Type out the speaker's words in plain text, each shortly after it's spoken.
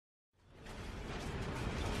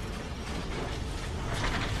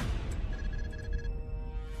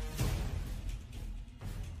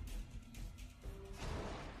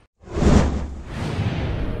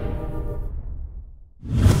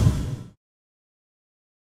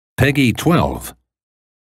Peggy 12.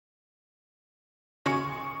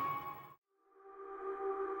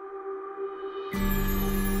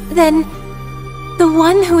 Then, the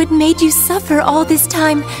one who had made you suffer all this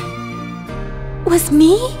time was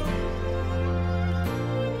me?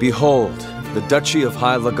 Behold, the Duchy of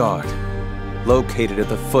High Lagaard, located at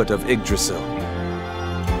the foot of Yggdrasil.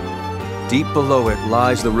 Deep below it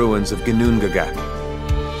lies the ruins of Ginnungagap.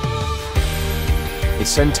 A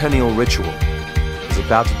centennial ritual is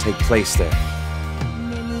about to take place there.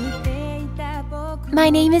 My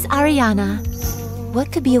name is Arianna.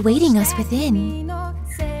 What could be awaiting us within?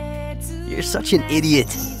 You're such an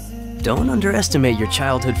idiot. Don't underestimate your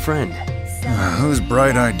childhood friend. Whose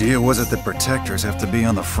bright idea was it that protectors have to be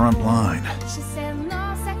on the front line?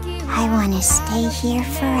 I want to stay here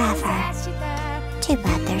forever. Too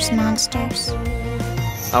bad there's monsters.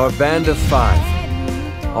 Our band of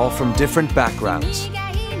 5, all from different backgrounds,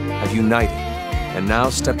 have united and now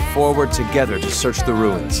stepped forward together to search the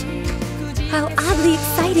ruins. How oddly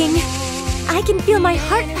exciting! I can feel my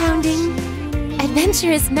heart pounding.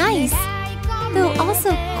 Adventure is nice, though also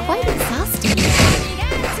quite exhausting.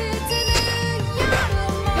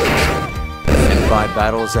 And by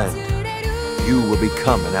battle's end, you will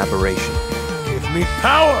become an aberration. Give me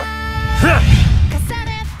power!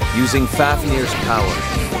 Using Fafnir's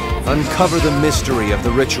power, uncover the mystery of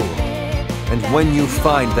the ritual. And when you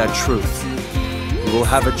find that truth, you will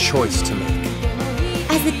have a choice to make.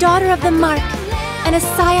 As the daughter of the Mark and a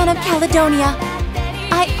scion of Caledonia,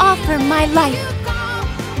 I offer my life.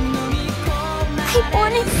 I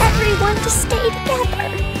wanted everyone to stay together.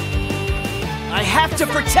 I have to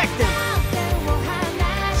protect them!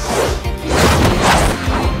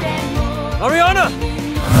 Arianna!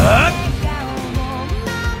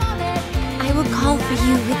 I will call for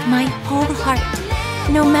you with my whole heart.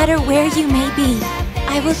 No matter where you may be,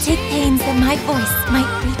 I will take pains that my voice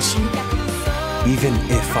might reach you. Even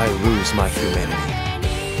if I lose my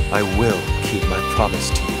humanity, I will keep my promise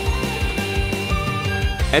to you.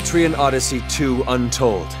 Etrian Odyssey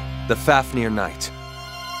Untold, The Fafnir Night.